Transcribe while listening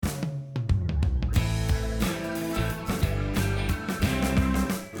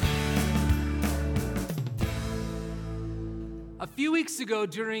few weeks ago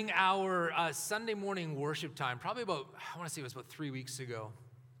during our Sunday morning worship time, probably about, I want to say it was about 3 weeks ago,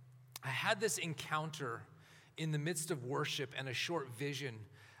 I had this encounter in the midst of worship and a short vision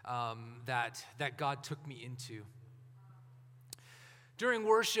that God took me into. During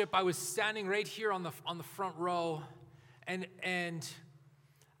worship, I was standing right here on the front row, and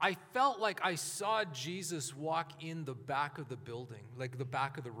I felt like I saw Jesus walk in the back of the building, like the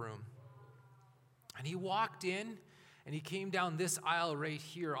back of the room. And he walked in, and he came down this aisle right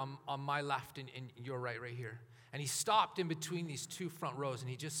here on my left and your right here. And he stopped in between these two front rows, and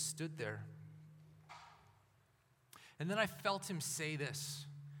he just stood there. And then I felt him say this: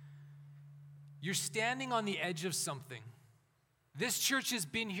 "You're standing on the edge of something. This church has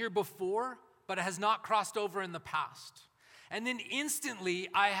been here before, but it has not crossed over in the past." And then instantly,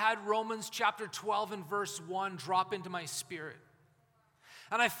 I had Romans chapter 12 and verse 1 drop into my spirit.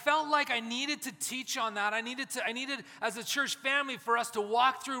 And I felt like I needed to teach on that. I needed, as a church family, for us to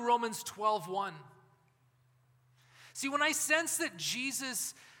walk through Romans 12:1. See, when I sensed that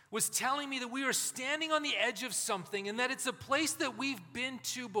Jesus was telling me that we are standing on the edge of something and that it's a place that we've been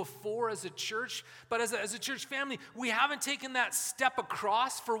to before as a church, but as a church family, we haven't taken that step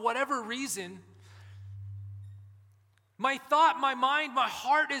across for whatever reason, my thought, my mind, my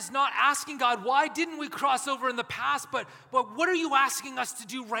heart is not asking God, why didn't we cross over in the past, but what are you asking us to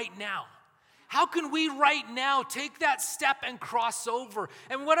do right now? How can we right now take that step and cross over?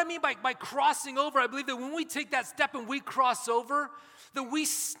 And what I mean by crossing over, I believe that when we take that step and we cross over, that we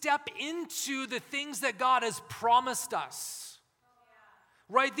step into the things that God has promised us.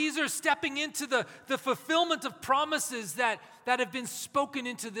 Right? These are stepping into the fulfillment of promises that have been spoken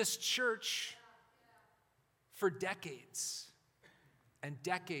into this church for decades and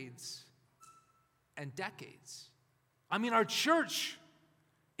decades and decades. I mean, our church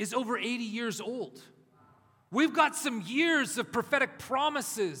is over 80 years old. We've got some years of prophetic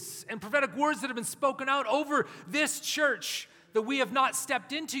promises and prophetic words that have been spoken out over this church that we have not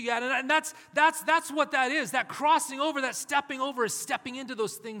stepped into yet. And that's what that is. That crossing over, that stepping over is stepping into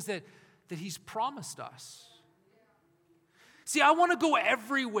those things that he's promised us. See, I want to go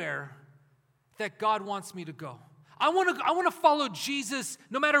everywhere that God wants me to go. I want to follow Jesus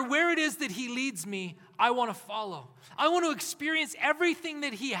no matter where it is that he leads me. I want to follow. I want to experience everything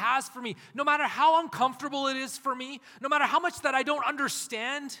that he has for me, no matter how uncomfortable it is for me, no matter how much that I don't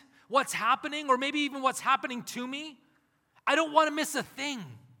understand what's happening or maybe even what's happening to me. I don't want to miss a thing.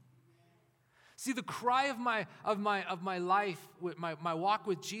 See, the cry of my life, my walk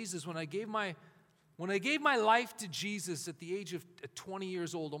with Jesus, when I gave my life to Jesus at the age of 20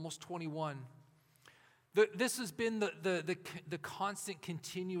 years old, almost 21. This has been the constant,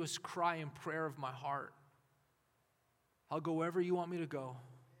 continuous cry and prayer of my heart. I'll go wherever you want me to go.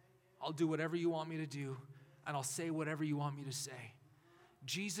 I'll do whatever you want me to do. And I'll say whatever you want me to say.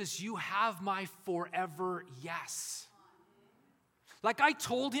 Jesus, you have my forever yes. Like I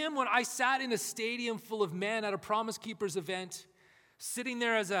told him when I sat in a stadium full of men at a Promise Keepers event, sitting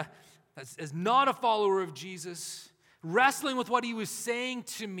there as not a follower of Jesus, wrestling with what he was saying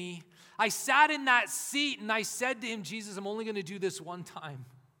to me, I sat in that seat and I said to him, Jesus, I'm only going to do this one time.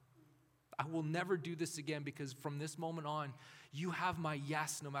 I will never do this again because from this moment on, you have my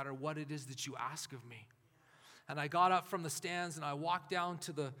yes no matter what it is that you ask of me. And I got up from the stands and I walked down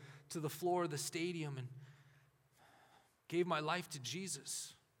to the floor of the stadium and gave my life to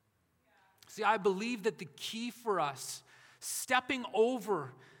Jesus. See, I believe that the key for us stepping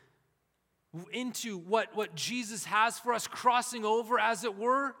over into what Jesus has for us, crossing over as it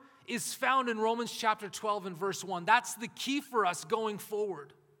were, is found in Romans chapter 12 and verse 1. That's the key for us going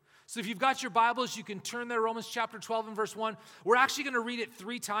forward. So if you've got your Bibles, you can turn there, Romans chapter 12 and verse 1. We're actually going to read it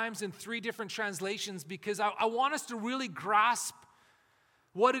 3 times in 3 different translations because I want us to really grasp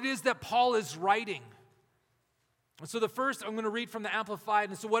what it is that Paul is writing. And so the first, I'm going to read from the Amplified.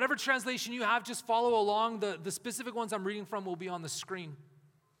 And so whatever translation you have, just follow along. The specific ones I'm reading from will be on the screen.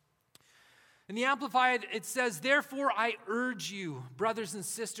 In the Amplified, it says, "Therefore I urge you, brothers and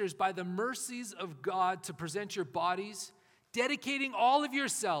sisters, by the mercies of God, to present your bodies, dedicating all of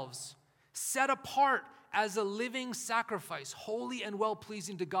yourselves, set apart as a living sacrifice, holy and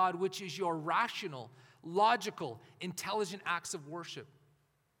well-pleasing to God, which is your rational, logical, intelligent acts of worship."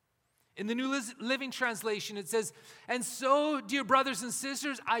 In the New Living Translation, it says, "And so, dear brothers and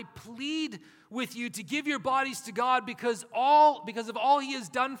sisters, I plead with you to give your bodies to God because of all he has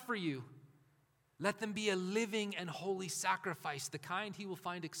done for you. Let them be a living and holy sacrifice, the kind he will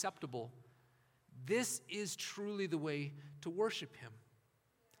find acceptable. This is truly the way to worship him."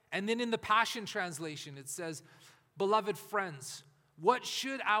 And then in the Passion Translation, it says, "Beloved friends, what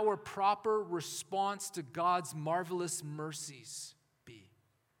should our proper response to God's marvelous mercies be?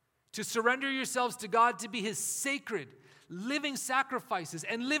 To surrender yourselves to God, to be his sacred, living sacrifices,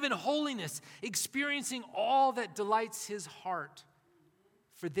 and live in holiness, experiencing all that delights his heart.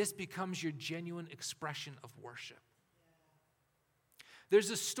 For this becomes your genuine expression of worship. There's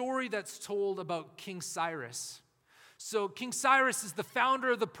a story that's told about King Cyrus. So King Cyrus is the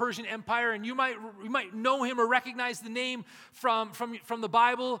founder of the Persian Empire, and you might know him or recognize the name from the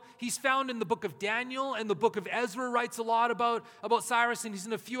Bible. He's found in the book of Daniel, and the book of Ezra writes a lot about Cyrus, and he's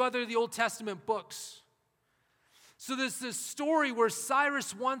in a few other of the Old Testament books. So there's this story where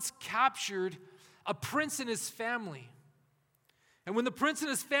Cyrus once captured a prince and his family. And when the prince and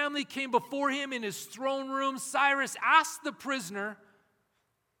his family came before him in his throne room, Cyrus asked the prisoner,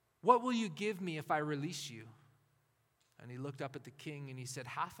 "What will you give me if I release you?" And he looked up at the king and he said,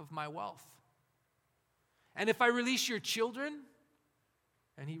 "Half of my wealth." "And if I release your children?"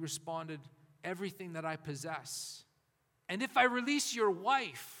 And he responded, "Everything that I possess." "And if I release your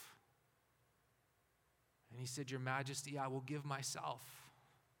wife?" And he said, "Your Majesty, I will give myself."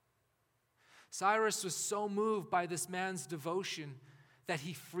 Cyrus was so moved by this man's devotion that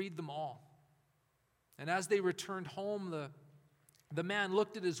he freed them all. And as they returned home, the man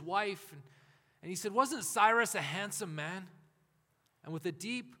looked at his wife and he said, "Wasn't Cyrus a handsome man?" And with a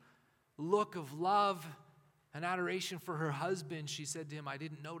deep look of love and adoration for her husband, she said to him, "I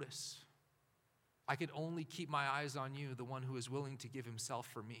didn't notice. I could only keep my eyes on you, the one who is willing to give himself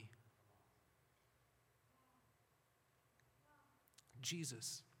for me."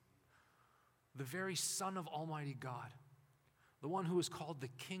 Jesus, the very Son of Almighty God, the one who is called the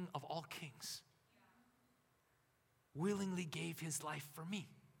King of all kings, willingly gave his life for me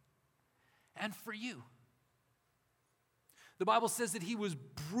and for you. The Bible says that he was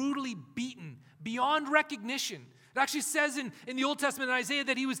brutally beaten beyond recognition. It actually says in the Old Testament in Isaiah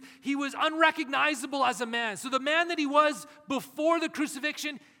that he was unrecognizable as a man. So the man that he was before the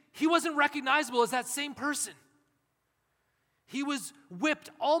crucifixion, he wasn't recognizable as that same person. He was whipped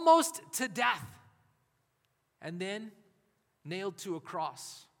almost to death and then nailed to a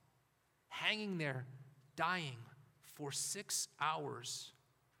cross, hanging there, dying for 6 hours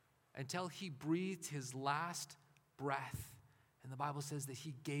until he breathed his last breath. And the Bible says that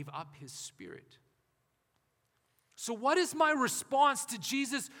he gave up his spirit. So what is my response to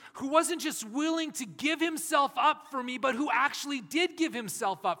Jesus, who wasn't just willing to give himself up for me, but who actually did give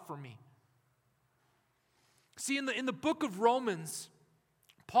himself up for me? See, in the book of Romans,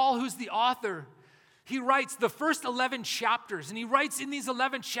 Paul, who's the author, he writes the first 11 chapters, and he writes in these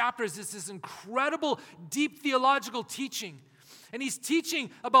 11 chapters this incredible, deep theological teaching. And he's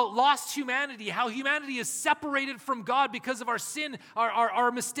teaching about lost humanity, how humanity is separated from God because of our sin,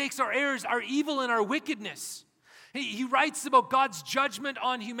 our mistakes, our errors, our evil, and our wickedness. He writes about God's judgment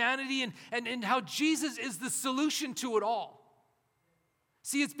on humanity and how Jesus is the solution to it all.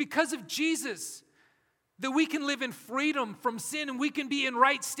 See, it's because of Jesus that we can live in freedom from sin and we can be in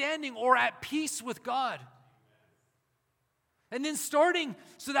right standing or at peace with God. And then so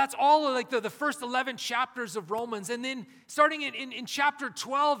that's all of like the first 11 chapters of Romans. And then starting in chapter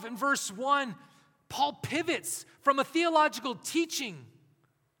 12 and verse 1, Paul pivots from a theological teaching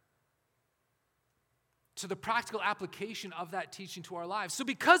to the practical application of that teaching to our lives. So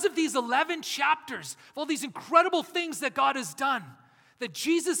because of these 11 chapters, of all these incredible things that God has done, that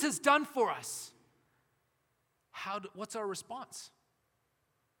Jesus has done for us, what's our response?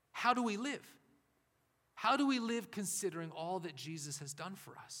 How do we live? How do we live considering all that Jesus has done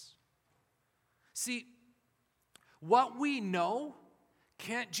for us? See, what we know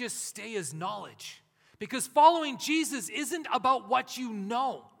can't just stay as knowledge, because following Jesus isn't about what you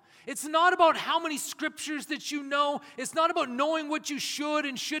know. It's not about how many scriptures that you know. It's not about knowing what you should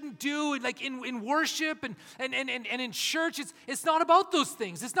and shouldn't do, like in worship and in church. It's not about those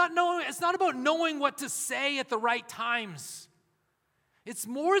things. It's not about knowing what to say at the right times. It's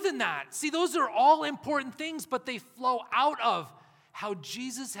more than that. See, those are all important things, but they flow out of how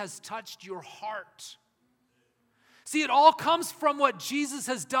Jesus has touched your heart. See, it all comes from what Jesus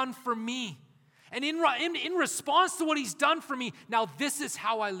has done for me. And in response to what he's done for me, now this is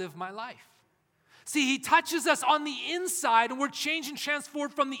how I live my life. See, he touches us on the inside, and we're changed and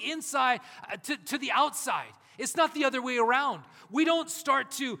transformed from the inside to the outside. It's not the other way around. We don't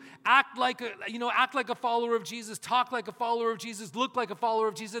start to act like a follower of Jesus, talk like a follower of Jesus, look like a follower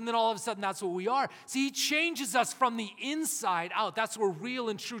of Jesus, and then all of a sudden that's what we are. See, he changes us from the inside out. That's where real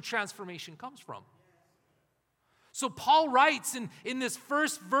and true transformation comes from. So Paul writes in this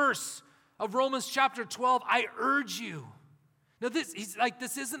first verse of Romans chapter 12, I urge you Now, this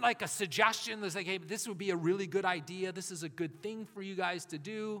isn't like a suggestion. There's like, hey, this would be a really good idea. This is a good thing for you guys to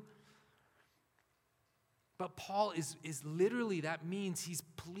do. But Paul is literally, that means he's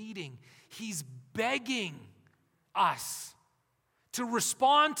pleading. He's begging us to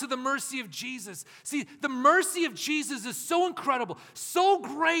respond to the mercy of Jesus. See, the mercy of Jesus is so incredible, so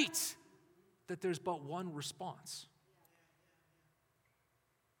great, that there's but one response.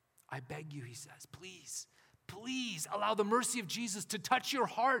 I beg you, he says, please allow the mercy of Jesus to touch your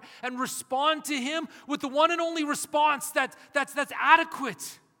heart and respond to him with the one and only response that's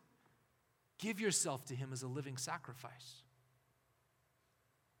adequate. Give yourself to him as a living sacrifice.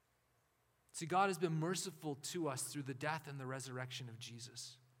 See, God has been merciful to us through the death and the resurrection of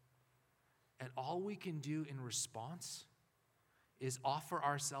Jesus. And all we can do in response is offer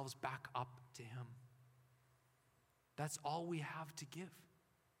ourselves back up to him. That's all we have to give.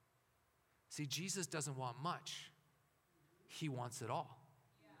 See, Jesus doesn't want much. He wants it all.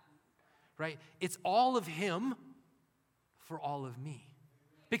 Right? It's all of him for all of me.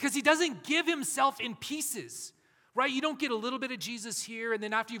 Because he doesn't give himself in pieces. Right? You don't get a little bit of Jesus here, and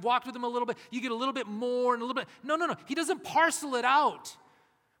then after you've walked with him a little bit, you get a little bit more and a little bit. No. He doesn't parcel it out.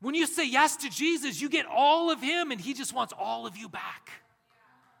 When you say yes to Jesus, you get all of him, and he just wants all of you back.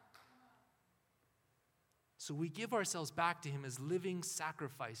 So we give ourselves back to him as living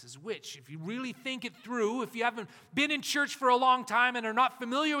sacrifices, which, if you really think it through, if you haven't been in church for a long time and are not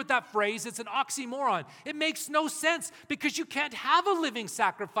familiar with that phrase, it's an oxymoron. It makes no sense because you can't have a living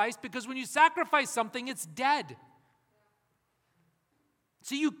sacrifice, because when you sacrifice something, it's dead.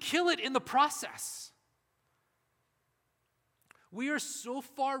 So you kill it in the process. We are so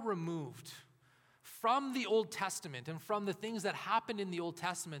far removed from the Old Testament and from the things that happened in the Old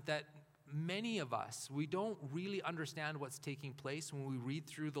Testament that many of us, we don't really understand what's taking place when we read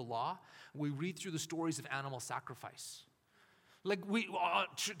through the law, we read through the stories of animal sacrifice. Like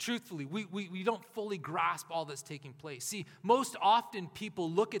truthfully, we don't fully grasp all that's taking place. See, most often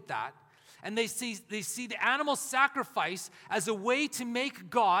people look at that and they see the animal sacrifice as a way to make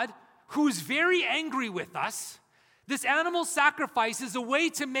God, who's very angry with us, this animal sacrifice is a way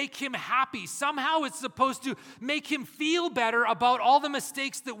to make him happy. Somehow it's supposed to make him feel better about all the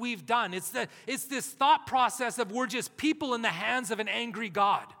mistakes that we've done. It's this thought process of we're just people in the hands of an angry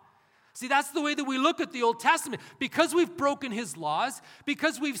God. See, that's the way that we look at the Old Testament. Because we've broken his laws,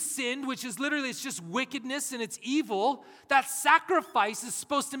 because we've sinned, which is literally, it's just wickedness and it's evil, that sacrifice is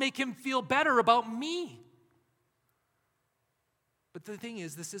supposed to make him feel better about me. But the thing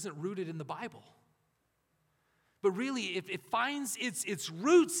is, this isn't rooted in the Bible. But really, it finds its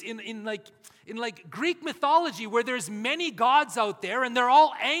roots in Greek mythology, where there's many gods out there and they're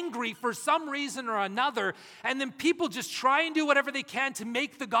all angry for some reason or another, and then people just try and do whatever they can to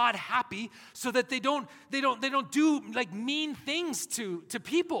make the god happy so that they don't do like mean things to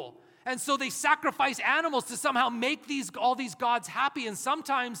people. And so they sacrifice animals to somehow make all these gods happy. And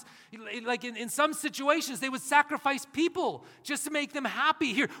sometimes, like in some situations, they would sacrifice people just to make them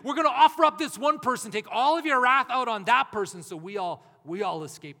happy. Here, we're going to offer up this one person, take all of your wrath out on that person so we all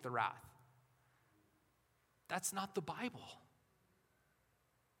escape the wrath. That's not the Bible.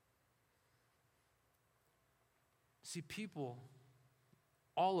 See, people,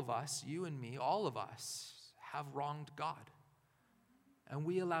 all of us, you and me, all of us have wronged God. And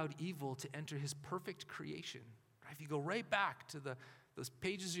we allowed evil to enter his perfect creation. If you go right back to those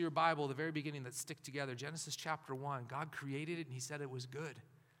pages of your Bible, the very beginning that stick together, Genesis chapter 1, God created it and he said it was good.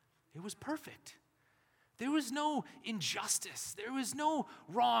 It was perfect. There was no injustice. There was no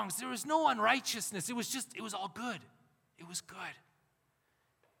wrongs. There was no unrighteousness. It was all good. It was good.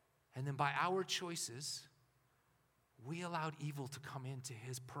 And then by our choices, we allowed evil to come into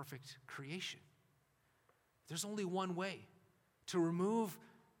his perfect creation. There's only one way. To remove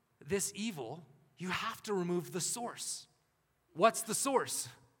this evil, you have to remove the source. What's the source?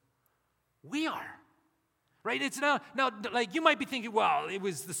 We are. Right? It's now like you might be thinking, well, it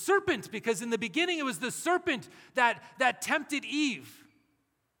was the serpent, because in the beginning it was the serpent that tempted Eve.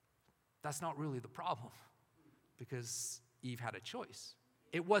 That's not really the problem, because Eve had a choice.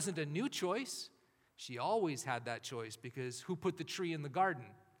 It wasn't a new choice. She always had that choice, because who put the tree in the garden?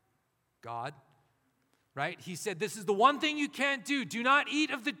 God. Right? He said, this is the one thing you can't do. Do not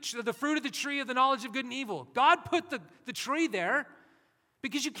eat of the fruit of the tree of the knowledge of good and evil. God put the tree there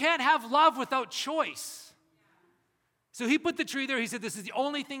because you can't have love without choice. So he put the tree there. He said, this is the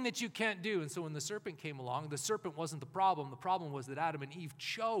only thing that you can't do. And so when the serpent came along, the serpent wasn't the problem. The problem was that Adam and Eve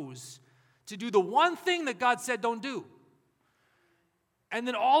chose to do the one thing that God said don't do. And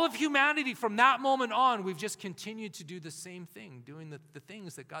then all of humanity from that moment on, we've just continued to do the same thing, doing the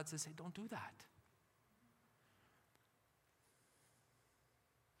things that God says, hey, don't do that.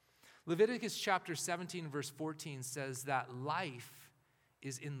 Leviticus chapter 17, verse 14 says that life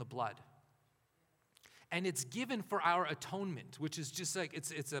is in the blood. And it's given for our atonement, which is just like,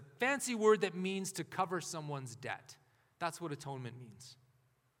 it's a fancy word that means to cover someone's debt. That's what atonement means.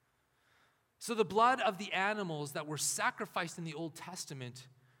 So the blood of the animals that were sacrificed in the Old Testament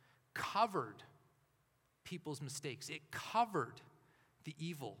covered people's mistakes. It covered the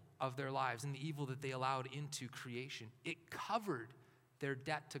evil of their lives and the evil that they allowed into creation. It covered their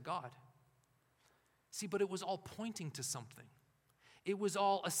debt to God. See, but it was all pointing to something. It was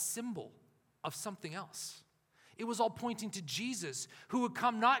all a symbol of something else. It was all pointing to Jesus, who would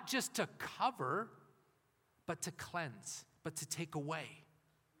come not just to cover, but to cleanse, but to take away.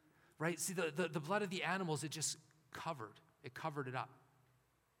 Right? See, the blood of the animals, it just covered. It covered it up.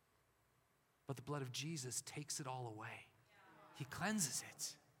 But the blood of Jesus takes it all away. He cleanses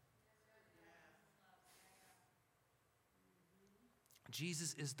it.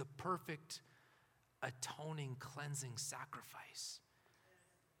 Jesus is the perfect atoning, cleansing sacrifice.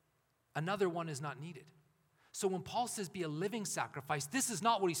 Another one is not needed. So when Paul says be a living sacrifice, this is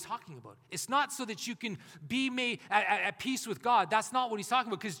not what he's talking about. It's not so that you can be made at peace with God. That's not what he's talking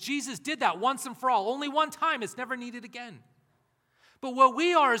about, because Jesus did that once and for all. Only one time. It's never needed again. But what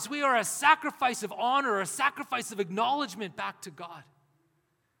we are is we are a sacrifice of honor, a sacrifice of acknowledgement back to God.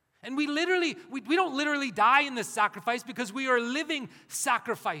 And we don't literally die in this sacrifice because we are living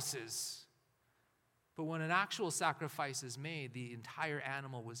sacrifices. But when an actual sacrifice is made, the entire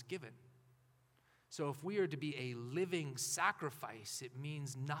animal was given. So if we are to be a living sacrifice, it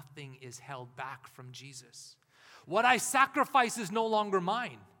means nothing is held back from Jesus. What I sacrifice is no longer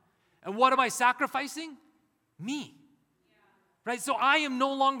mine. And what am I sacrificing? Me. Right? So I am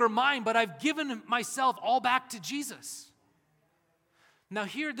no longer mine, but I've given myself all back to Jesus. Now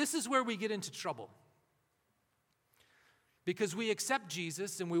here, this is where we get into trouble. Because we accept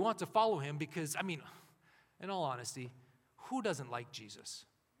Jesus and we want to follow him because, in all honesty, who doesn't like Jesus?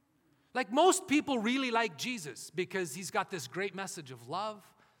 Like, most people really like Jesus because he's got this great message of love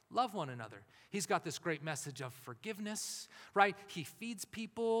one another. He's got this great message of forgiveness, right? He feeds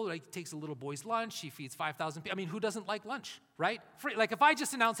people, like, he takes a little boy's lunch, he feeds 5,000 people. Who doesn't like lunch, right? Free, like, if I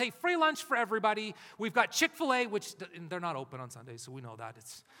just announce, hey, free lunch for everybody, we've got Chick-fil-A, which they're not open on Sundays, so we know that.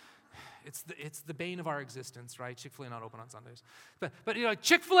 It's the bane of our existence, right? Chick-fil-A not open on Sundays. But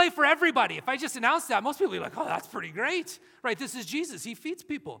Chick-fil-A for everybody. If I just announce that, most people are like, oh, that's pretty great, right? This is Jesus. He feeds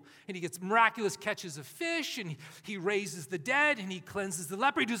people. And he gets miraculous catches of fish, and he raises the dead, and he cleanses the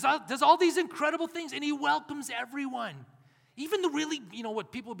leper. He does all these incredible things, and he welcomes everyone. Even the really,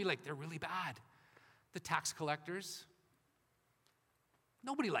 what people would be like, they're really bad. The tax collectors.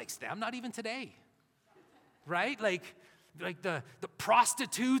 Nobody likes them, not even today, right? Like the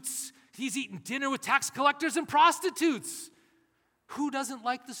prostitutes. He's eating dinner with tax collectors and prostitutes. Who doesn't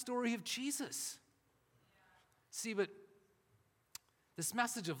like the story of Jesus? See, but this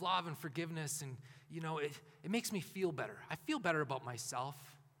message of love and forgiveness, and, it makes me feel better. I feel better about myself.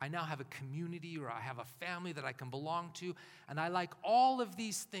 I now have a community, or I have a family that I can belong to, and I like all of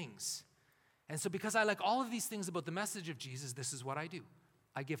these things. And so because I like all of these things about the message of Jesus, this is what I do.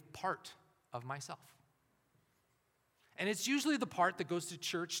 I give part of myself. And it's usually the part that goes to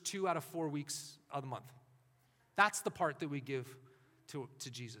church 2 out of 4 weeks of the month. That's the part that we give to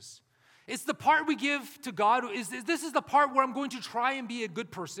Jesus. It's the part we give to God. This is the part where I'm going to try and be a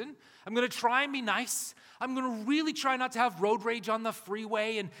good person. I'm going to try and be nice. I'm going to really try not to have road rage on the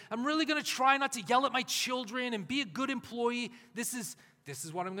freeway. And I'm really going to try not to yell at my children and be a good employee. This is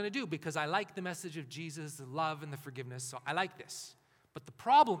what I'm going to do because I like the message of Jesus, the love and the forgiveness. So I like this. But the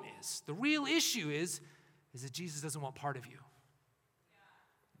problem is, the real issue is that Jesus doesn't want part of you.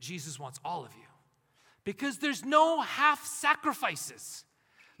 Jesus wants all of you. Because there's no half sacrifices.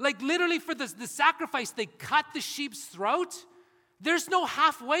 Like, literally for the sacrifice, they cut the sheep's throat. There's no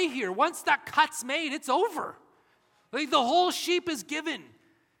halfway here. Once that cut's made, it's over. Like, the whole sheep is given.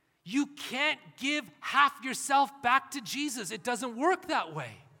 You can't give half yourself back to Jesus. It doesn't work that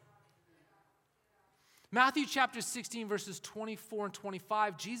way. Matthew chapter 16, verses 24 and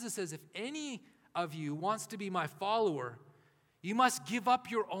 25, Jesus says, if any of you wants to be my follower, you must give up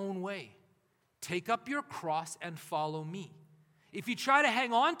your own way. Take up your cross and follow me. If you try to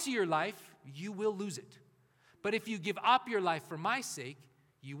hang on to your life, you will lose it. But if you give up your life for my sake,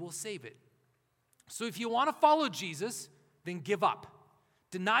 you will save it. So if you want to follow Jesus, then give up.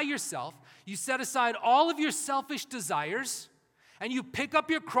 Deny yourself. You set aside all of your selfish desires, and you pick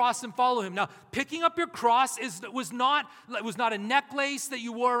up your cross and follow him. Now, picking up your cross was not a necklace that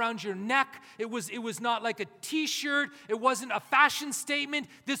you wore around your neck. It was not like a t-shirt. It wasn't a fashion statement.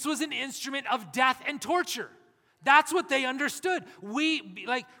 This was an instrument of death and torture. That's what they understood.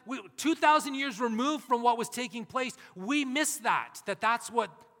 2,000 years removed from what was taking place, we miss that's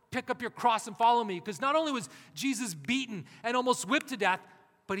what pick up your cross and follow me. Because not only was Jesus beaten and almost whipped to death,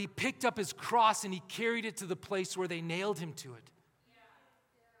 but he picked up his cross and he carried it to the place where they nailed him to it.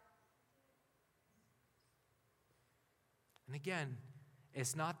 And again,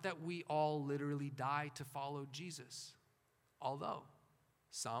 it's not that we all literally die to follow Jesus. Although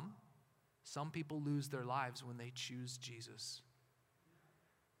some people lose their lives when they choose Jesus.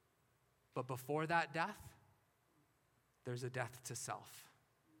 But before that death, there's a death to self.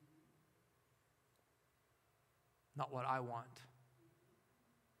 Not what I want,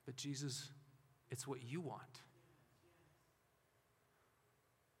 but Jesus, it's what you want.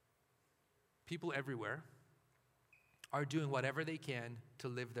 People everywhere are doing whatever they can to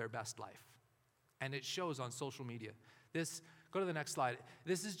live their best life. And it shows on social media. Go to the next slide.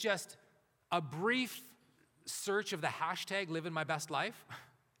 This is just a brief search of the hashtag living my best life.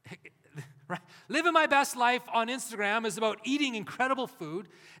 Living my best life on Instagram is about eating incredible food.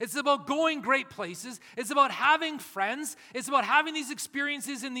 It's about going great places. It's about having friends. It's about having these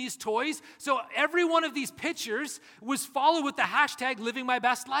experiences and these toys. So every one of these pictures was followed with the hashtag living my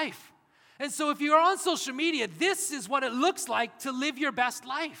best life. And so if you're on social media, this is what it looks like to live your best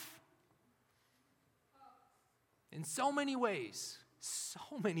life. In so many ways,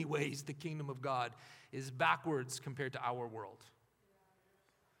 the kingdom of God is backwards compared to our world.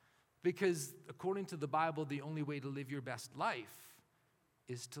 Because according to the Bible, the only way to live your best life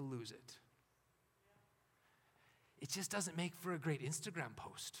is to lose it. It just doesn't make for a great Instagram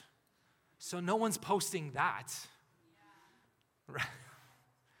post. So no one's posting that. Right?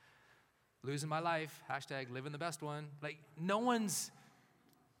 Losing my life, hashtag living the best one.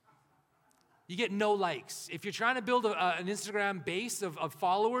 You get no likes. If you're trying to build an Instagram base of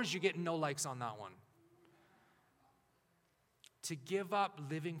followers, you get no likes on that one. To give up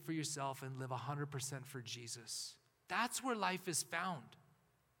living for yourself and live 100% for Jesus. That's where life is found.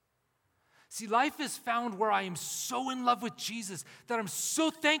 See, life is found where I am so in love with Jesus, that I'm so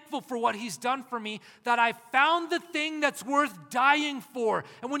thankful for what he's done for me, that I found the thing that's worth dying for.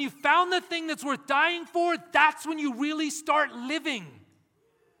 And when you found the thing that's worth dying for, that's when you really start living.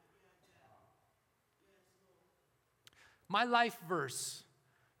 My life verse,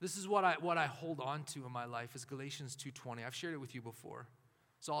 this is what I hold on to in my life, is Galatians 2:20. I've shared it with you before,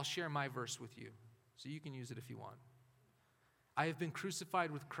 so I'll share my verse with you, so you can use it if you want. I have been crucified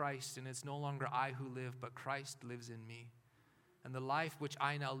with Christ, and it's no longer I who live, but Christ lives in me. And the life which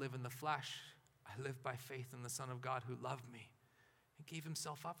I now live in the flesh, I live by faith in the Son of God who loved me and gave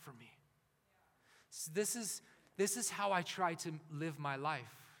himself up for me. So this is how I try to live my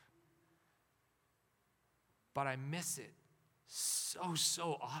life. But I miss it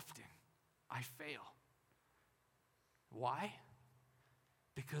so often. I fail. Why?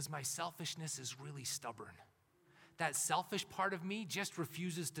 Because my selfishness is really stubborn. That selfish part of me just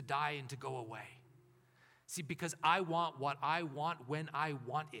refuses to die and to go away. See, because I want what I want when I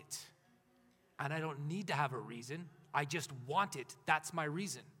want it. And I don't need to have a reason. I just want it. That's my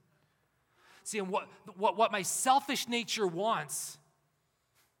reason. See, and what my selfish nature wants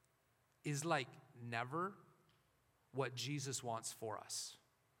is like never what Jesus wants for us.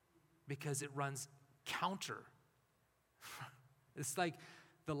 Because it runs counter. It's like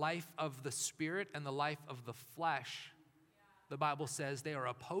the life of the spirit and the life of the flesh, the Bible says they are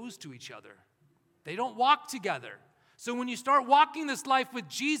opposed to each other. They don't walk together. So when you start walking this life with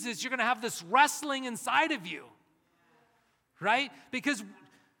Jesus, you're going to have this wrestling inside of you. Right?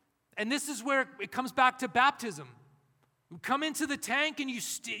 And this is where it comes back to baptism. You come into the tank and you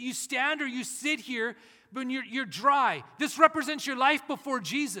stand or you sit here, but you're dry. This represents your life before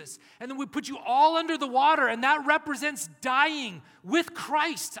Jesus. And then we put you all under the water, and that represents dying with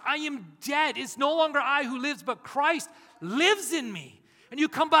Christ. I am dead. It's no longer I who lives, but Christ lives in me. And you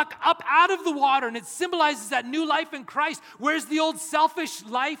come back up out of the water, and it symbolizes that new life in Christ. Where's the old selfish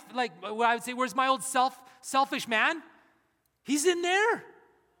life? Like what I would say, where's my old selfish man? He's in there.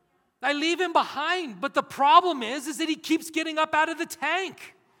 I leave him behind. But the problem is that he keeps getting up out of the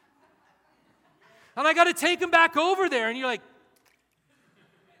tank. And I got to take him back over there. And you're like,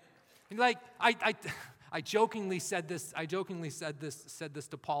 I jokingly said this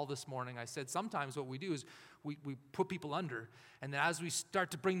to Paul this morning. I said, sometimes what we do is we put people under, and then as we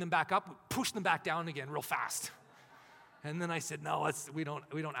start to bring them back up, we push them back down again real fast. And then I said, no, we don't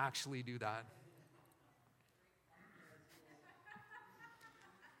actually do that.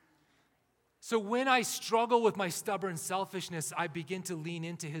 So when I struggle with my stubborn selfishness, I begin to lean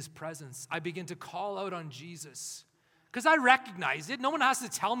into his presence. I begin to call out on Jesus. Because I recognize it. No one has to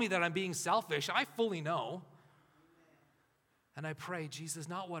tell me that I'm being selfish. I fully know. And I pray, Jesus,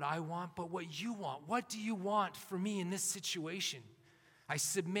 not what I want, but what you want. What do you want for me in this situation? I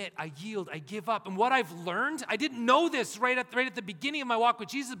submit, I yield, I give up. And what I've learned, I didn't know this right at the beginning of my walk with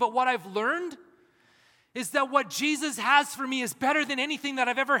Jesus, but what I've learned is that what Jesus has for me is better than anything that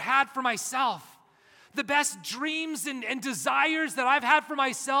I've ever had for myself. The best dreams and desires that I've had for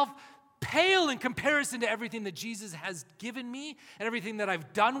myself pale in comparison to everything that Jesus has given me and everything that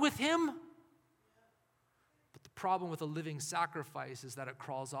I've done with him. But the problem with a living sacrifice is that it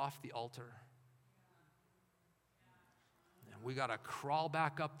crawls off the altar. And we got to crawl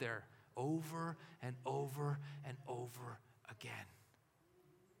back up there over and over and over again.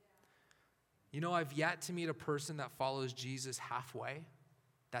 You know, I've yet to meet a person that follows Jesus halfway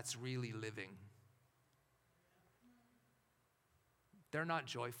that's really living. They're not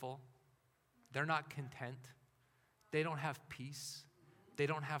joyful. They're not content. They don't have peace. They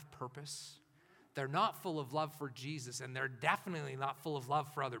don't have purpose. They're not full of love for Jesus, and they're definitely not full of love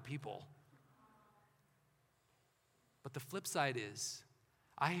for other people. But the flip side is,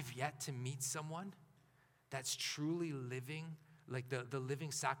 I have yet to meet someone that's truly living like the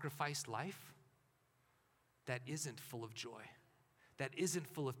living sacrifice life that isn't full of joy, that isn't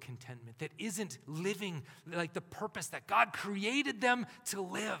full of contentment, that isn't living like the purpose that God created them to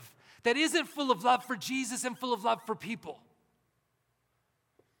live, that isn't full of love for Jesus and full of love for people.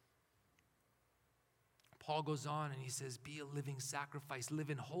 Paul goes on and he says, be a living sacrifice,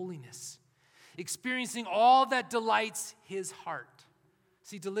 live in holiness, experiencing all that delights his heart.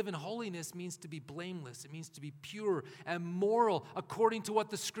 See, to live in holiness means to be blameless. It means to be pure and moral according to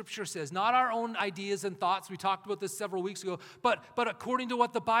what the Scripture says. Not our own ideas and thoughts. We talked about this several weeks ago. But according to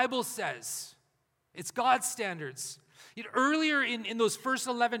what the Bible says. It's God's standards. Earlier in those first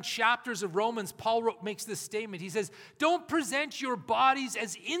 11 chapters of Romans, Paul makes this statement. He says, don't present your bodies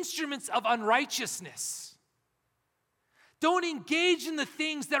as instruments of unrighteousness. Don't engage in the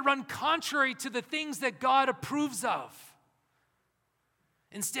things that run contrary to the things that God approves of.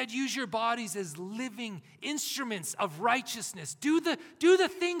 Instead, use your bodies as living instruments of righteousness. Do the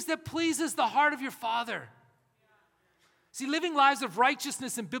things that pleases the heart of your Father. See, living lives of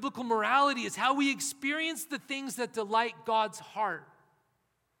righteousness and biblical morality is how we experience the things that delight God's heart.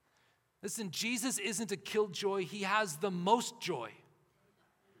 Listen, Jesus isn't a killjoy. He has the most joy.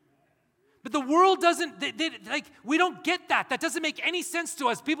 But the world doesn't, we don't get that. That doesn't make any sense to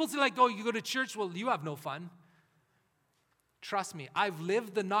us. People say like, oh, you go to church? Well, you have no fun. Trust me, I've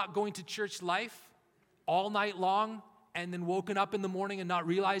lived the not going to church life all night long and then woken up in the morning and not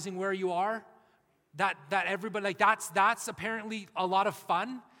realizing where you are. That everybody, like that's apparently a lot of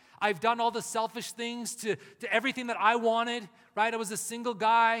fun. I've done all the selfish things to everything that I wanted, right? I was a single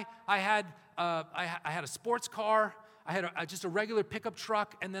guy. I had a sports car. I had just a regular pickup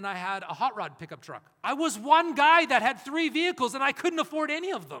truck, and then I had a hot rod pickup truck. I was one guy that had 3 vehicles, and I couldn't afford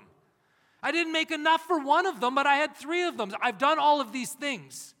any of them. I didn't make enough for one of them, but I had 3 of them. I've done all of these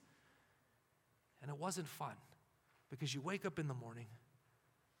things. And it wasn't fun because you wake up in the morning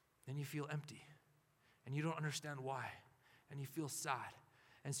and you feel empty and you don't understand why and you feel sad.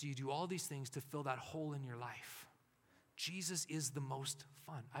 And so you do all these things to fill that hole in your life. Jesus is the most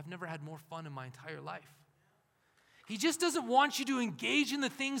fun. I've never had more fun in my entire life. He just doesn't want you to engage in the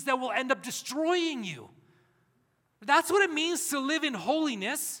things that will end up destroying you. That's what it means to live in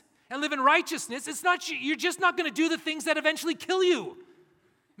holiness and live in righteousness. It's not, you're just not going to do the things that eventually kill you.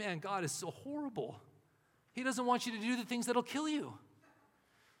 Man, God is so horrible. He doesn't want you to do the things that'll kill you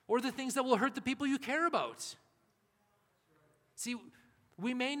or the things that will hurt the people you care about. See,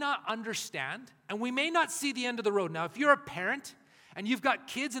 we may not understand and we may not see the end of the road. Now, if you're a parent and you've got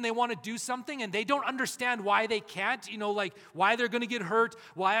kids and they want to do something and they don't understand why they can't, like why they're going to get hurt,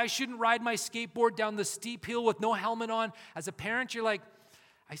 why I shouldn't ride my skateboard down the steep hill with no helmet on. As a parent, you're like,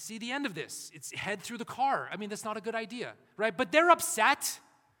 I see the end of this. It's head through the car. I mean, that's not a good idea, right? But they're upset,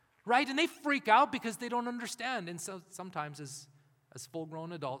 right? And they freak out because they don't understand. And so sometimes as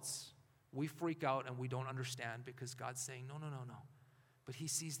full-grown adults, we freak out and we don't understand because God's saying, no. But he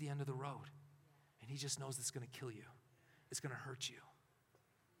sees the end of the road. And he just knows it's going to kill you. It's going to hurt you.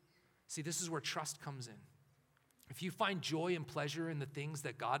 See, this is where trust comes in. If you find joy and pleasure in the things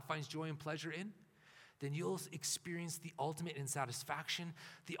that God finds joy and pleasure in, then you'll experience the ultimate in satisfaction,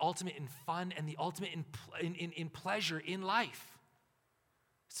 the ultimate in fun, and the ultimate in pleasure in life.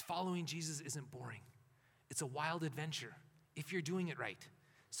 It's following Jesus isn't boring. It's a wild adventure if you're doing it right.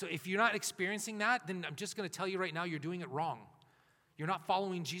 So if you're not experiencing that, then I'm just going to tell you right now, you're doing it wrong. You're not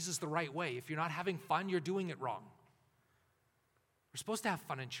following Jesus the right way. If you're not having fun, you're doing it wrong. We're supposed to have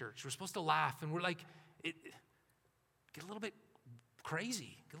fun in church. We're supposed to laugh, and we're like, get a little bit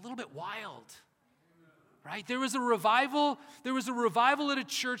crazy, get a little bit wild. right? There was a revival at a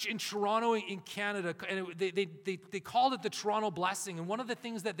church in Toronto in Canada, and they called it the Toronto Blessing. And one of the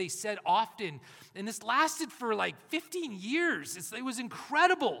things that they said often, and this lasted for like 15 years, it was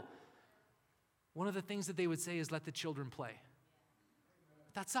incredible. One of the things that they would say is, let the children play.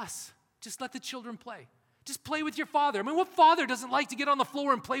 That's us. Just let the children play. Just play with your father. I mean, what father doesn't like to get on the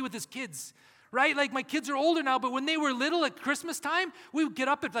floor and play with his kids, right? Like, my kids are older now, but when they were little at Christmas time, we would get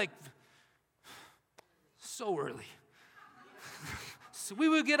up at like so early. So we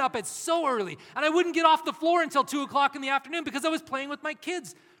would get up at so early, and I wouldn't get off the floor until 2 o'clock in the afternoon because I was playing with my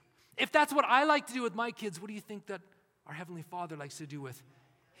kids. If that's what I like to do with my kids, what do you think that our Heavenly Father likes to do with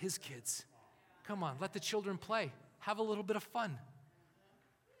his kids? Come on, let the children play. Have a little bit of fun.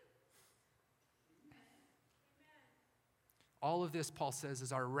 All of this, Paul says,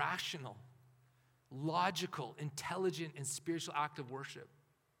 is our rational, logical, intelligent, and spiritual act of worship.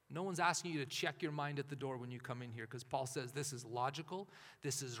 No one's asking you to check your mind at the door when you come in here, because Paul says this is logical,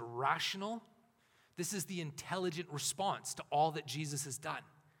 this is rational, this is the intelligent response to all that Jesus has done.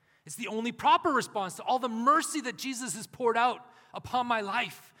 It's the only proper response to all the mercy that Jesus has poured out upon my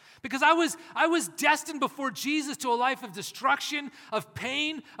life. Because I was destined before Jesus to a life of destruction, of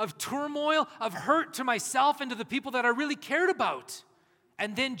pain, of turmoil, of hurt to myself and to the people that I really cared about.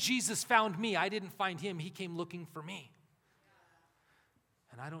 And then Jesus found me. I didn't find him. He came looking for me.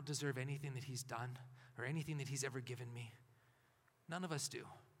 And I don't deserve anything that he's done or anything that he's ever given me. None of us do.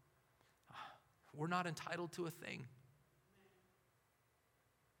 We're not entitled to a thing.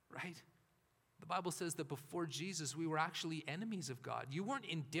 Right? The Bible says that before Jesus, we were actually enemies of God. You weren't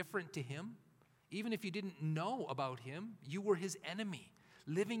indifferent to him. Even if you didn't know about him, you were his enemy,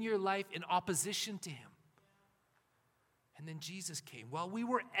 living your life in opposition to him. And then Jesus came. While we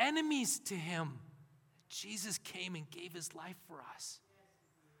were enemies to him, Jesus came and gave his life for us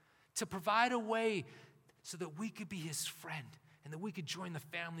to provide a way so that we could be his friend and that we could join the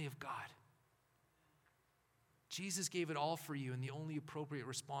family of God. Jesus gave it all for you, and the only appropriate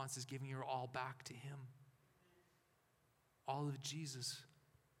response is giving your all back to him. All of Jesus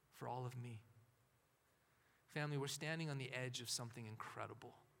for all of me. Family, we're standing on the edge of something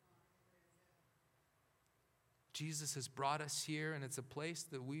incredible. Jesus has brought us here, and it's a place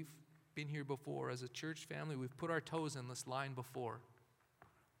that we've been here before. As a church family, we've put our toes in this line before.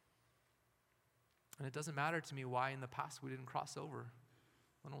 And it doesn't matter to me why in the past we didn't cross over.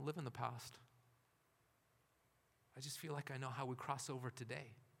 I don't live in the past. I just feel like I know how we cross over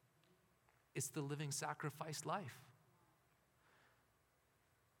today. It's the living sacrifice life.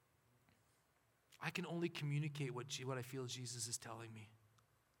 I can only communicate what I feel Jesus is telling me.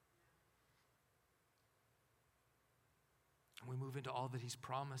 And we move into all that he's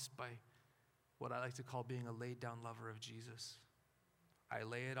promised by what I like to call being a laid down lover of Jesus. I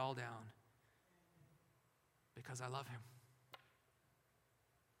lay it all down because I love him.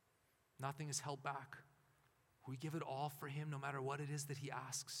 Nothing is held back. We give it all for him no matter what it is that he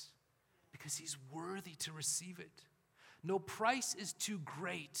asks, because he's worthy to receive it. No price is too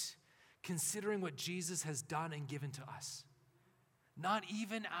great considering what Jesus has done and given to us. Not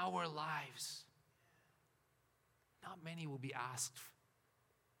even our lives. Not many will be asked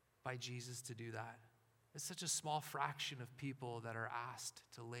by Jesus to do that. It's such a small fraction of people that are asked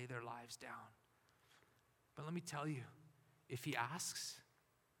to lay their lives down. But let me tell you, if he asks,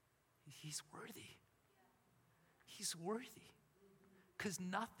 he's worthy. He's worthy. Because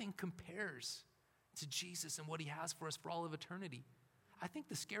nothing compares to Jesus and what he has for us for all of eternity. I think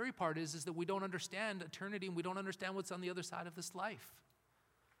the scary part is that we don't understand eternity and we don't understand what's on the other side of this life.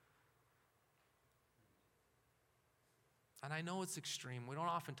 And I know it's extreme. We don't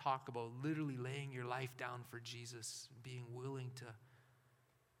often talk about literally laying your life down for Jesus, being willing to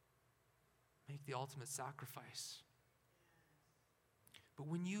make the ultimate sacrifice. But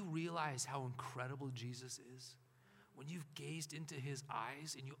when you realize how incredible Jesus is, when you've gazed into his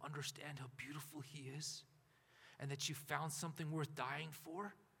eyes and you understand how beautiful he is, and that you found something worth dying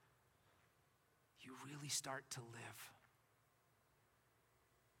for, you really start to live.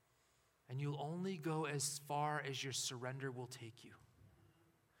 And you'll only go as far as your surrender will take you.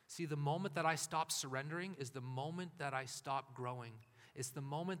 See, the moment that I stop surrendering is the moment that I stop growing. It's the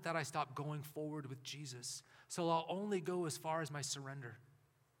moment that I stop going forward with Jesus. So I'll only go as far as my surrender.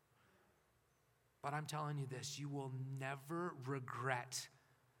 But I'm telling you this, you will never regret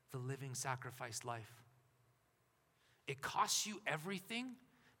the living sacrifice life. It costs you everything,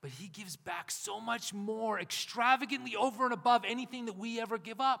 but he gives back so much more, extravagantly over and above anything that we ever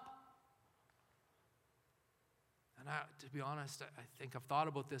give up. And to be honest, I think I've thought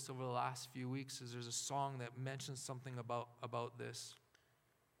about this over the last few weeks, as there's a song that mentions something about this.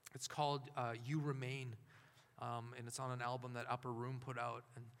 It's called You Remain and it's on an album that Upper Room put out,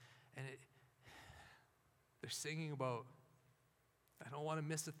 and they're singing about, I don't want to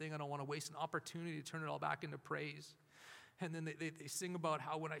miss a thing, I don't want to waste an opportunity to turn it all back into praise. And then they sing about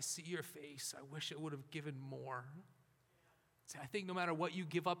how when I see your face, I wish I would have given more. See, I think no matter what you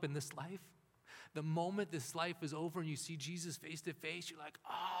give up in this life, the moment this life is over and you see Jesus face to face, you're like,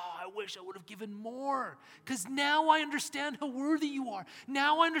 oh, I wish I would have given more. Because now I understand how worthy you are.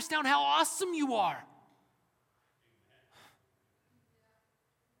 Now I understand how awesome you are.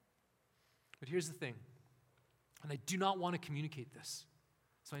 But here's the thing, and I do not want to communicate this,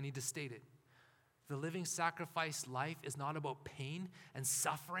 so I need to state it. The living sacrifice life is not about pain and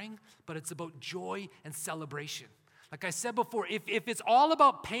suffering, but it's about joy and celebration. Like I said before, if it's all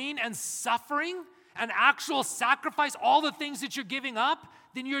about pain and suffering and actual sacrifice, all the things that you're giving up,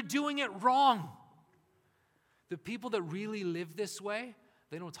 then you're doing it wrong. The people that really live this way,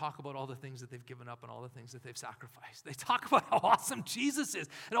 they don't talk about all the things that they've given up and all the things that they've sacrificed. They talk about how awesome Jesus is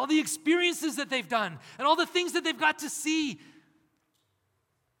and all the experiences that they've done and all the things that they've got to see.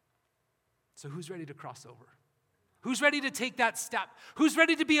 So who's ready to cross over? Who's ready to take that step? Who's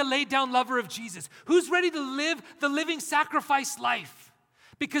ready to be a laid down lover of Jesus? Who's ready to live the living sacrifice life?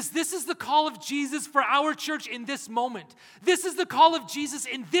 Because this is the call of Jesus for our church in this moment. This is the call of Jesus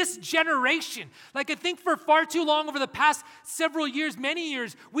in this generation. Like I think for far too long over the past several years, many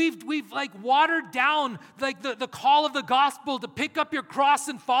years, we've like watered down like the call of the gospel to pick up your cross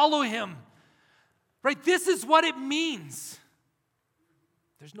and follow him. Right? This is what it means.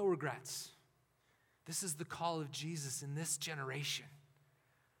 There's no regrets. This is the call of Jesus in this generation.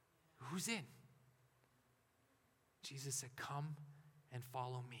 Who's in? Jesus said, come and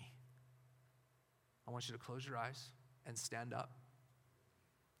follow me. I want you to close your eyes and stand up.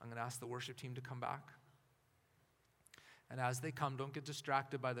 I'm going to ask the worship team to come back. And as they come, don't get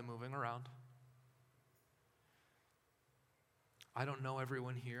distracted by them moving around. I don't know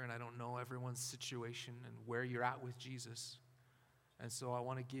everyone here, and I don't know everyone's situation and where you're at with Jesus. And so I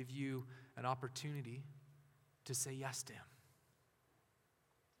want to give you an opportunity to say yes to him.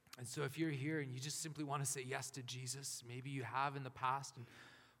 And so if you're here and you just simply want to say yes to Jesus, maybe you have in the past and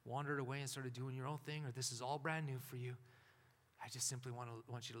wandered away and started doing your own thing, or this is all brand new for you, I just simply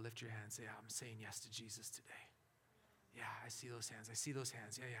want you to lift your hand and say, I'm saying yes to Jesus today. Yeah, I see those hands. I see those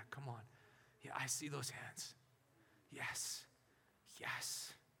hands. Yeah, come on. Yeah, I see those hands. Yes,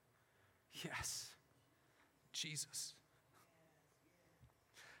 yes, yes. Jesus.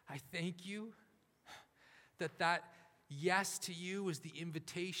 I thank you that yes to you is the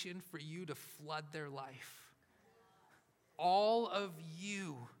invitation for you to flood their life. All of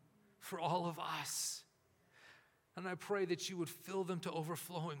you for all of us. And I pray that you would fill them to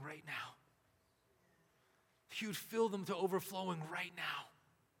overflowing right now. You would fill them to overflowing right now.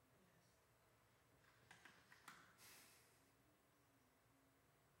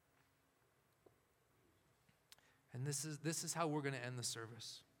 And this is how we're going to end the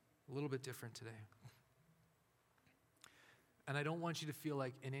service. A little bit different today. And I don't want you to feel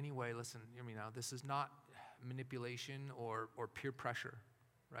like in any way, listen, hear me now, this is not manipulation or peer pressure,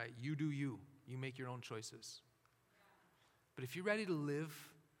 right? You do you. You make your own choices. But if you're ready to live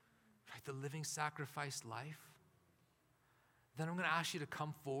the living sacrifice life, then I'm going to ask you to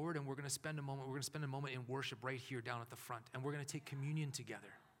come forward and we're going to spend a moment in worship right here down at the front. And we're going to take communion together.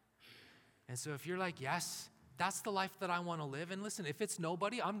 And so if you're like, yes, that's the life that I want to live. And listen, if it's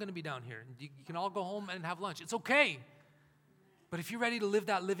nobody, I'm going to be down here. You can all go home and have lunch. It's okay. But if you're ready to live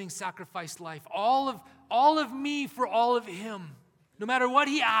that living sacrifice life, all of me for all of him, no matter what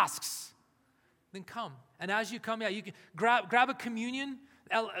he asks, then come. And as you come, you can grab a communion,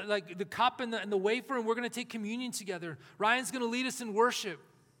 like the cup and the wafer, and we're going to take communion together. Ryan's going to lead us in worship.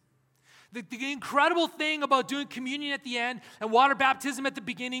 The incredible thing about doing communion at the end and water baptism at the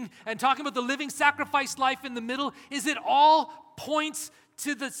beginning and talking about the living sacrifice life in the middle is it all points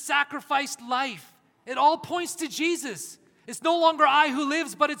to the sacrificed life. It all points to Jesus. It's no longer I who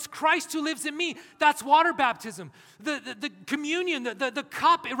lives, but it's Christ who lives in me. That's water baptism. The communion, the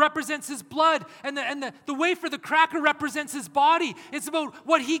cup, it represents his blood, and the wafer, the cracker, represents his body. It's about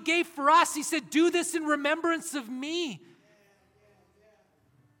what he gave for us. He said, do this in remembrance of me.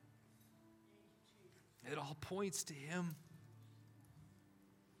 It all points to him.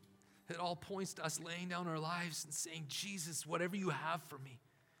 It all points to us laying down our lives and saying, Jesus, whatever you have for me.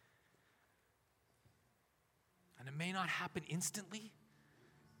 And it may not happen instantly,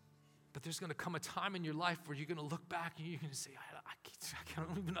 but there's going to come a time in your life where you're going to look back and you're going to say, I can't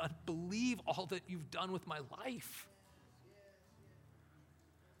even believe all that you've done with my life.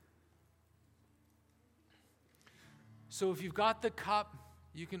 So if you've got the cup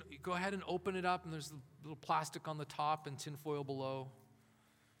You can go ahead and open it up, and there's a little plastic on the top and tinfoil below.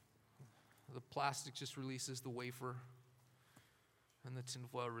 The plastic just releases the wafer, and the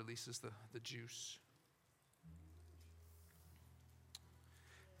tinfoil releases the juice.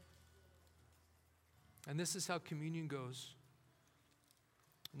 And this is how communion goes.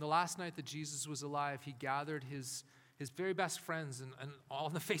 And the last night that Jesus was alive, he gathered his very best friends and all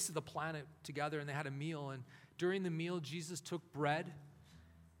on the face of the planet together, and they had a meal. And during the meal, Jesus took bread.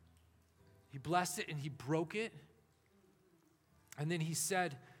 He blessed it and he broke it. And then he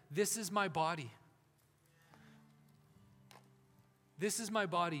said, "This is my body. This is my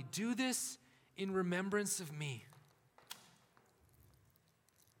body. Do this in remembrance of me."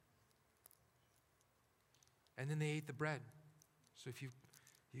 And then they ate the bread. So if you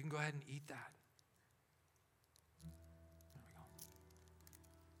can go ahead and eat that. There we go.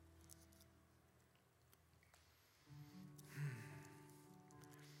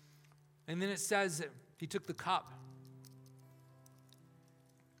 And then it says that he took the cup.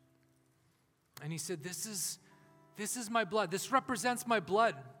 And he said, this is my blood. This represents my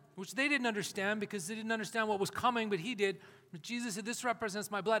blood, which they didn't understand because they didn't understand what was coming, but he did. But Jesus said, this represents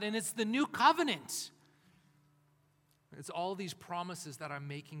my blood. And it's the new covenant. It's all these promises that I'm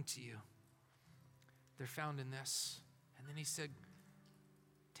making to you. They're found in this. And then he said,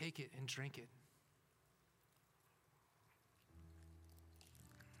 take it and drink it.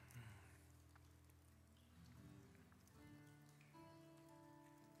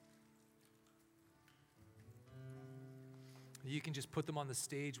 You can just put them on the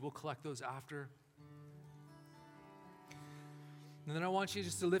stage. We'll collect those after. And then I want you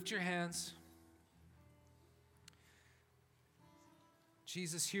just to lift your hands.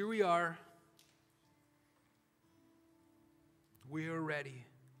 Jesus, here we are. We are ready.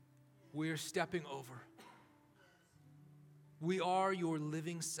 We are stepping over. We are your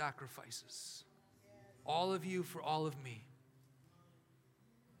living sacrifices. All of you for all of me.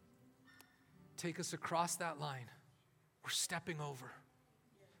 Take us across that line. We're stepping over.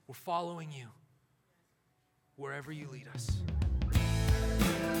 We're following you wherever you lead us.